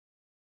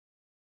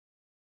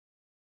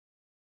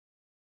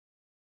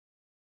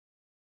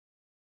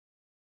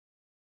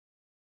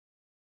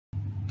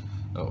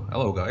Oh,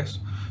 hello guys.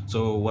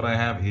 So what I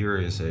have here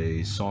is a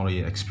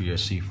Sony Xperia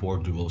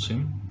C4 dual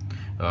SIM.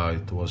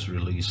 It was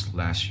released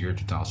last year,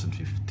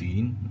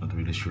 2015. Not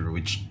really sure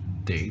which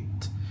date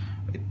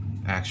it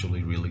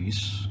actually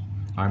released.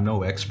 I'm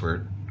no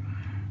expert,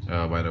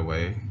 by the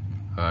way.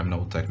 I'm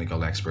no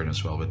technical expert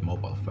as well with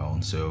mobile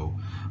phones, so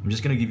I'm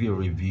just gonna give you a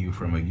review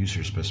from a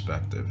user's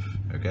perspective.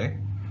 Okay.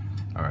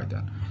 All right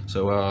then.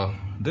 So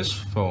this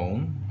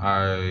phone,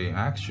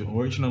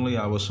 originally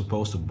I was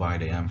supposed to buy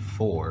the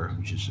M4,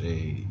 which is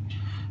a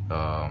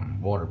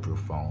waterproof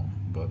phone,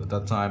 but at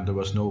that time there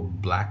was no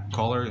black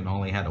color and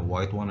only had a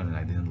white one, and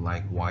I didn't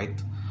like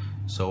white,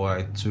 so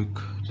I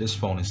took this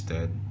phone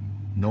instead,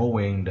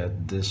 knowing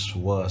that this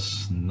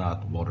was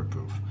not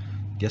waterproof.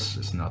 Yes,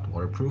 it's not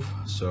waterproof,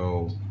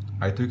 so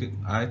I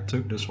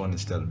took this one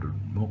instead of the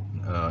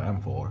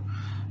M4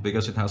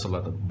 because it has a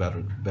lot of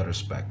better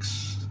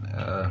specs.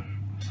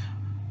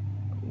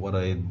 What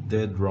I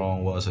did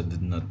wrong was I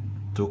did not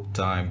took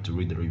time to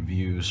read the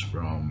reviews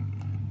from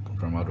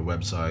other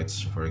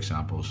websites, for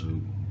example,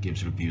 who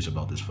gives reviews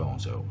about this phone.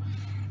 So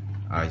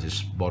I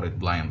just bought it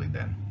blindly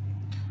then.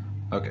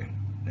 Okay,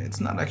 it's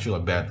not actually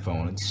a bad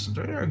phone.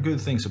 There are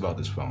good things about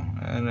this phone,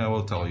 and I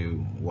will tell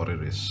you what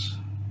it is.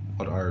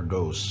 What are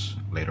those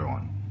later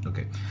on?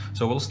 Okay,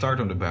 so we'll start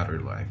on the battery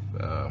life.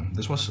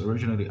 This was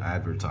originally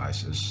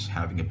advertised as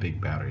having a big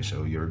battery,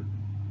 so you're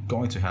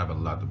going to have a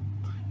lot of.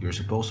 You're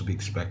supposed to be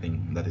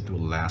expecting that it will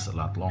last a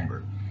lot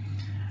longer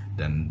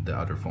than the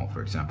other phone,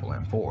 for example,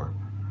 M4.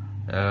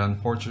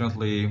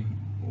 Unfortunately,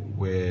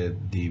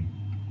 with the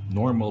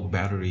normal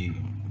battery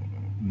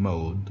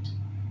mode,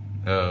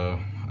 I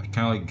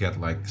kind of get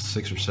like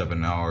 6 or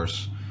 7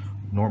 hours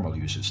normal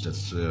usage.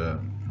 That's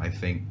I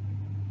think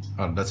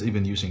that's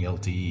even using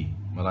LTE.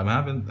 But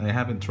I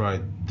haven't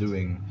tried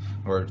doing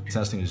or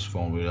testing this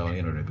phone without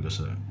internet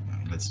because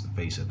let's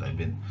face it,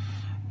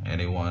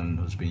 anyone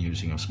who's been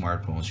using a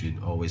smartphone should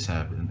always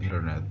have an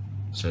internet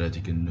so that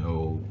you can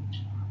know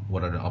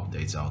what are the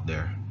updates out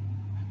there.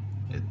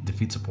 It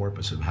defeats the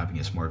purpose of having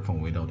a smartphone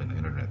without an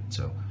internet.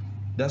 So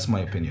that's my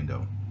opinion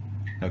though.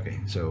 Okay,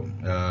 so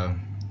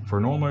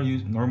for normal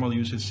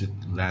usage, it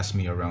lasts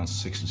me around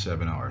 6 to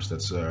 7 hours.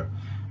 That's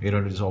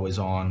internet is always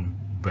on,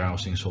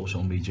 browsing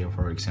social media,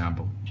 for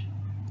example.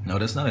 No,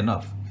 that's not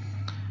enough.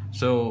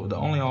 So the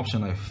only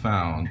option I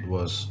found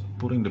was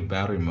putting the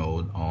battery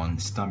mode on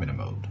stamina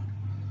mode.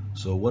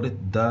 So what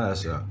it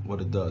does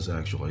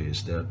actually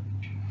is that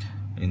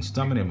in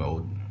stamina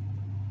mode,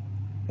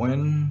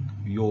 when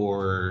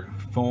your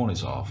phone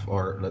is off,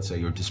 or let's say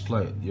your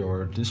display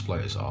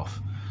is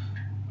off,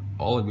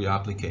 all of your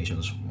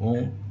applications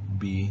won't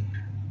be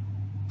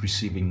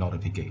receiving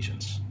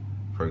notifications.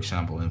 For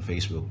example, in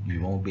Facebook, you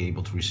won't be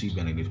able to receive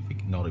any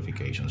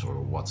notifications, or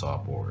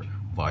WhatsApp or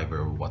Viber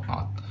or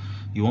whatnot.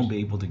 You won't be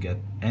able to get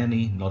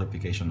any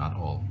notification at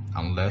all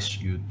unless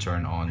you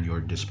turn on your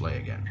display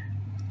again.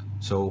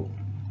 So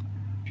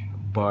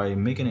by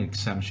making an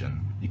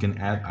exemption, you can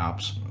add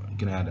apps, you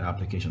can add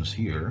applications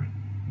here.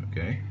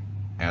 Okay,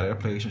 add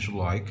applications you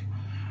like,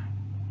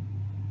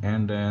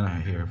 and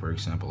then here, for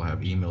example, I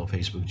have email,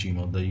 Facebook,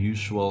 Gmail, the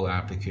usual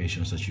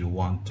applications that you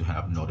want to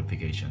have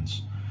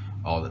notifications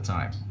all the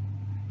time.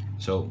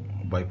 So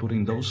by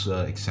putting those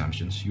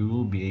exemptions, you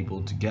will be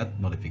able to get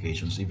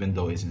notifications even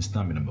though it's in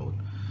stamina mode.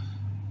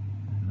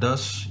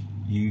 Thus,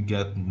 you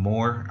get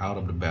more out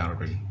of the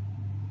battery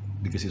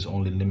because it's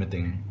only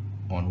limiting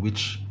on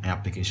which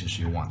applications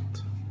you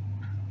want.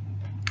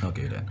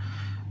 Okay then.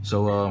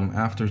 So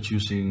after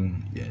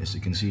choosing, yeah, as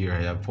you can see here,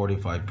 I have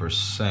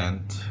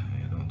 45%.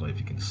 I don't know if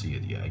you can see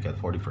it. Yeah, I got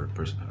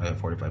 45%. I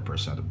have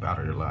 45% of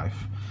battery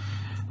life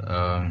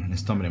in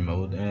stamina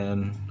mode,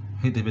 and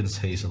it even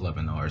says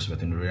 11 hours,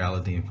 but in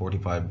reality, in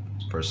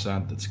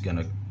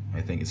 45%,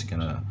 I think it's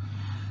gonna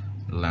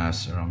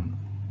last around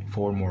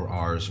 4 more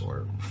hours,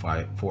 or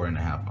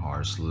 4.5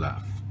 hours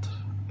left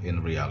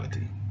in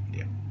reality.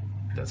 Yeah,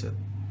 that's it.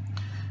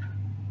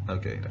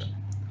 Okay then.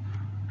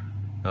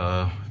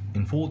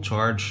 In full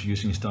charge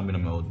using stamina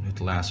mode, it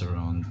lasts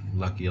around,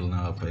 lucky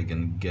enough, I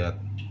can get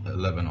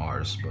 11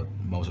 hours, but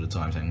most of the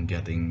times I'm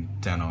getting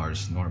 10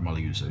 hours normal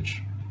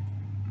usage.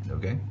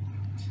 Okay.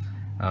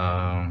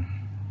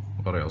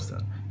 What else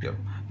then? Yep.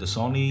 The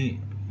Sony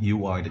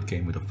UI that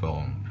came with the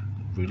phone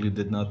really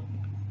did not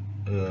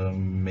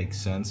make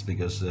sense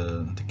because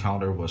the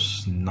counter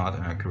was not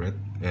accurate,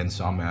 and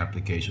some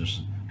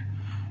applications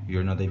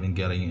you're not even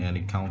getting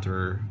any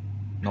counter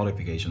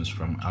notifications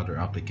from other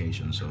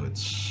applications, so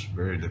it's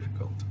very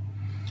difficult.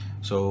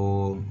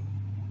 So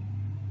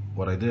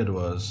what I did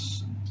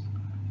was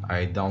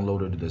I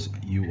downloaded this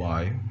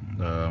UI.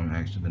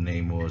 Actually, the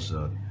name was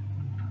what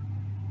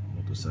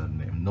was that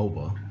name?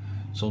 Nova.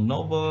 So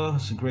Nova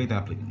is a great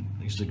application.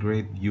 It's a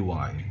great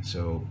UI.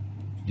 So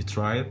you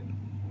try it.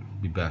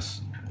 The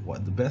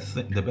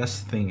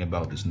best thing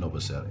about this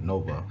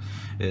Nova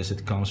is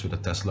it comes with a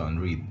Tesla and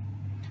Read.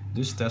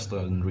 This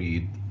Tesla and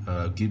Read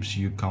gives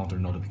you counter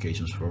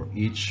notifications for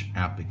each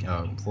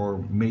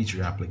for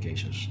major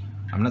applications.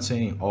 I'm not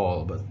saying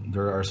all, but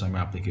there are some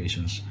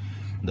applications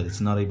that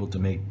it's not able to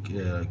make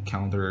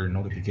counter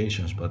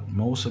notifications, but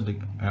most of the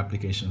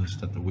applications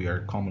that we are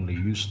commonly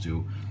used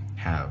to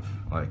have,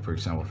 like for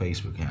example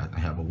Facebook, I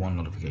have a one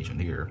notification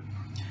here.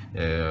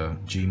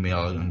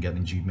 Gmail, I'm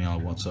getting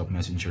Gmail, WhatsApp,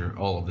 Messenger,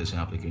 all of these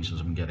applications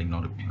I'm getting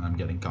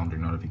counter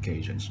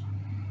notifications.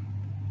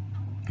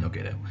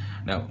 Okay, then.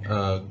 Now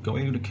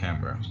going to the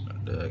camera.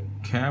 The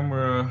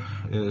camera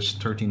is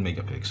 13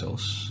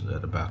 megapixels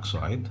at the back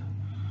side,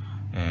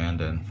 and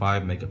then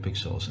 5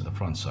 megapixels in the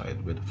front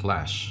side with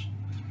flash.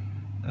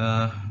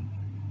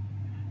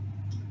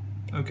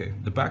 Okay,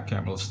 the back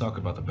camera. Let's talk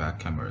about the back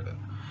camera then.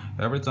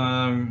 Every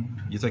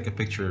time you take a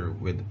picture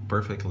with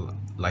perfect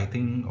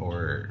lighting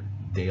or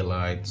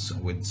daylights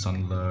with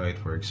sunlight,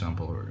 for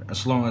example, or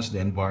as long as the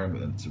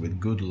environment with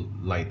good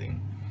lighting,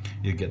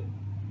 you get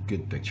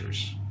good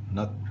pictures.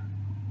 Not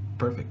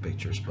perfect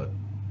pictures, but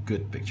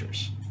good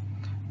pictures.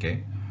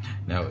 Okay,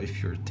 now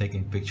if you're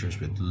taking pictures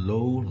with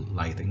low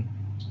lighting,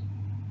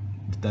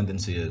 the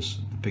tendency is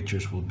the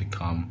pictures will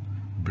become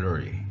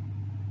blurry.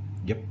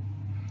 Yep,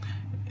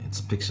 it's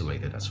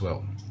pixelated as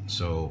well.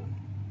 So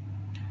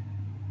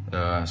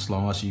as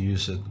long as you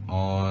use it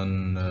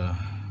on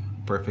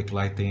perfect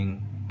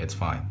lighting, it's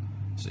fine.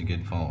 It's a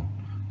good phone.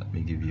 Let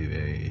me give you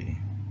a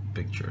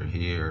picture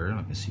here.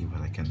 Let me see if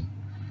I can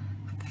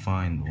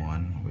find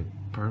one with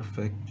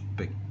perfect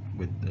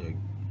with a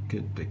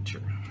good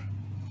picture.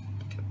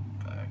 Get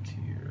back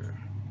here.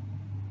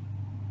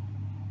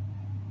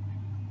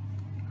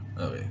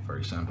 Okay, for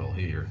example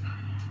here,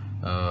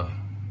 I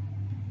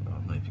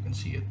don't know if you can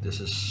see it. This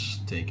is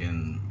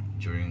taken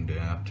during the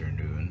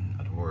afternoon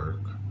at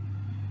work.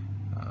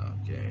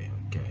 Okay.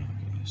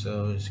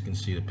 So as you can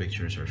see, the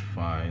pictures are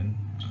fine.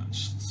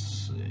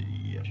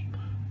 Yep.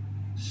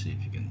 See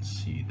if you can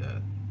see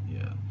that.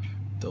 Yeah,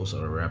 those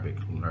are Arabic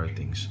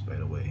writings, by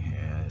the way.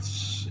 Yeah, let's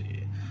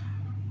see.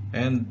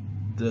 And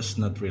this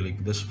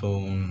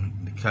phone,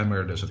 the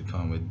camera doesn't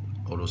come with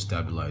auto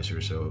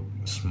stabilizer, so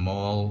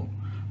small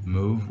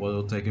move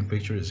while taking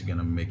pictures is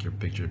gonna make your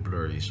picture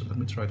blurry. So let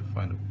me try to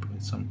find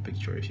some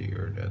pictures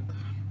here that,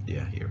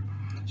 yeah, here.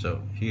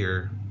 So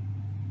here,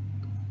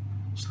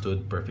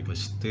 stood perfectly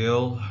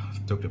still,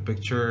 took the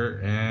picture,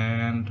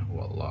 and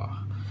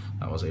voila,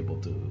 I was able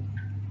to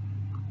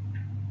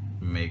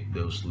make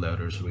those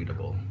letters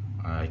readable.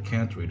 I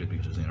can't read it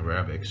because it's in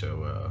Arabic,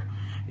 so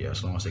yeah,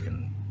 as long as I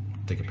can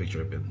take a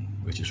picture of it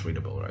which is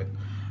readable, right?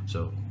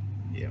 So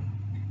yeah,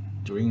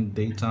 during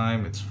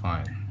daytime it's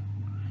fine.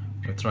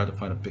 I try to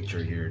find a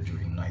picture here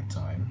during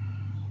nighttime.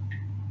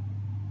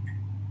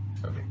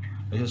 Okay,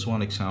 this is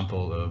one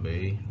example of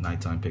a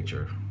nighttime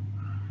picture.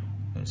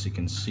 As you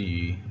can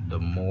see, the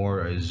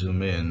more I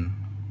zoom in,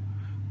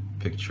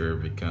 picture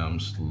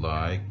becomes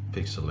like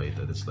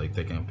pixelated. It's like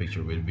taking a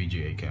picture with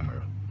VGA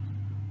camera.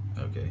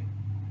 Okay,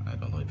 I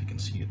don't know if you can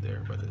see it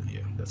there, but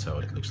yeah, that's how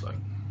it looks like.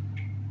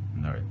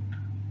 All right,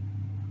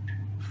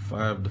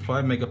 the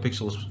 5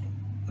 megapixels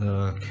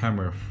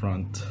camera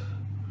front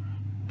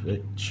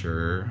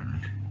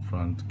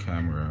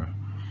camera,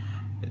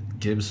 it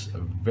gives a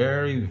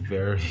very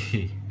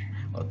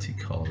what do you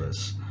call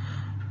this,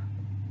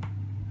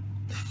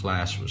 the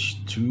flash was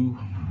too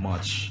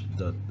much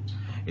that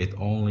it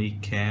only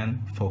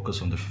can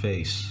focus on the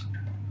face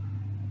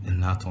and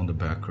not on the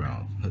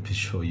background. Let me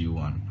show you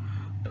one.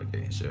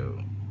 Okay,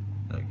 so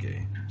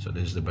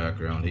this is the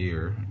background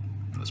here.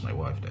 That's my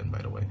wife then,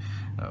 by the way.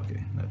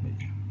 Okay, let me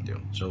do.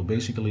 So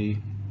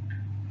basically,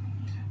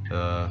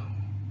 yeah,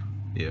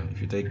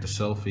 if you take the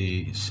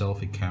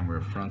selfie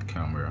camera, front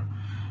camera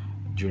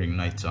during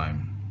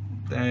nighttime,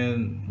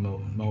 then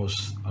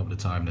most of the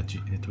time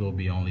it will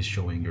be only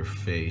showing your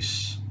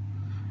face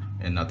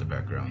and not the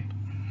background.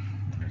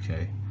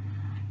 Okay,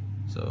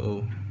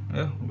 so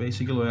yeah,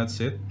 basically that's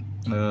it.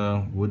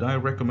 Would I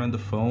recommend the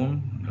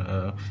phone?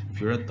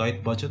 If you're a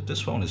tight budget,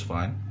 this phone is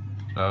fine.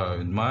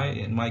 In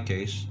my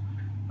case,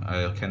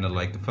 I kind of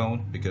like the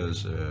phone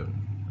because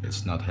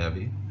it's not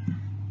heavy.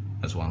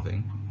 That's one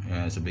thing,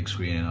 and it's a big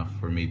screen enough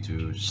for me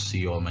to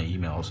see all my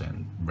emails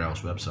and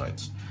browse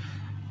websites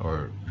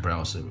or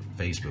browse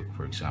Facebook,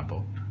 for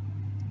example.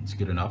 It's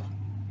good enough.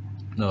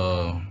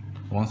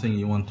 One thing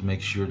you want to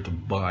make sure to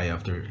buy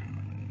after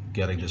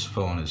getting this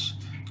phone is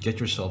get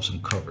yourself some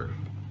cover,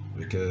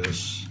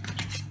 because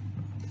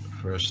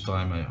first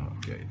time my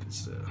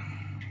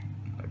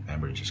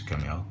memory just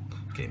came out.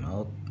 Came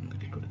out.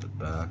 Okay, put it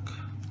back.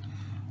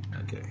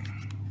 Okay,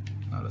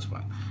 now that's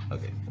fine.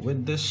 Okay,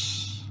 with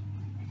this,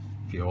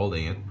 if you're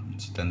holding it,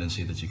 it's a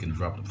tendency that you can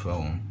drop the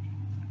phone.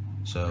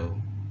 So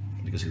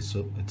because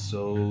it's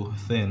so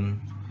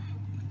thin,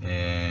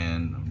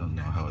 and I don't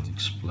know how to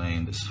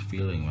explain this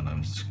feeling when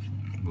I'm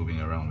moving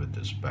around with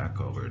this back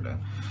over that.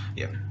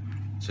 Yeah,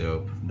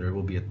 so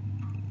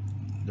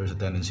there's a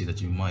tendency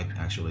that you might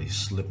actually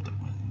slip the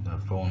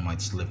phone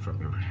might slip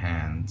from your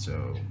hand.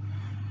 So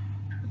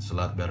it's a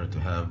lot better to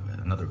have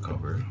another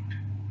cover,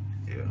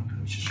 yeah,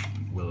 which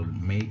will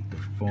make the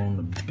phone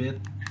a bit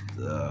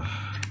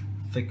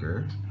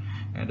thicker,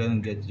 and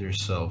then get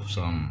yourself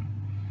some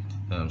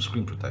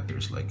screen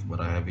protectors. Like what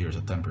I have here is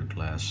a tempered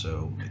glass,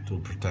 so it will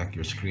protect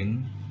your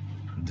screen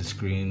the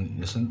screen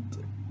isn't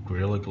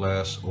Gorilla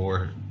Glass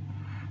or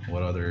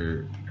what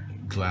other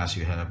glass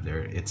you have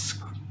there,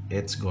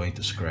 it's going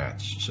to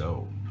scratch.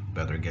 So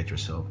better get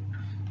yourself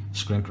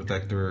screen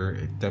protector,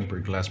 a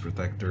tempered glass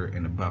protector,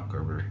 and a back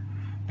cover,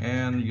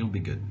 and you'll be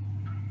good.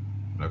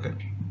 Okay,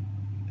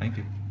 thank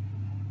you.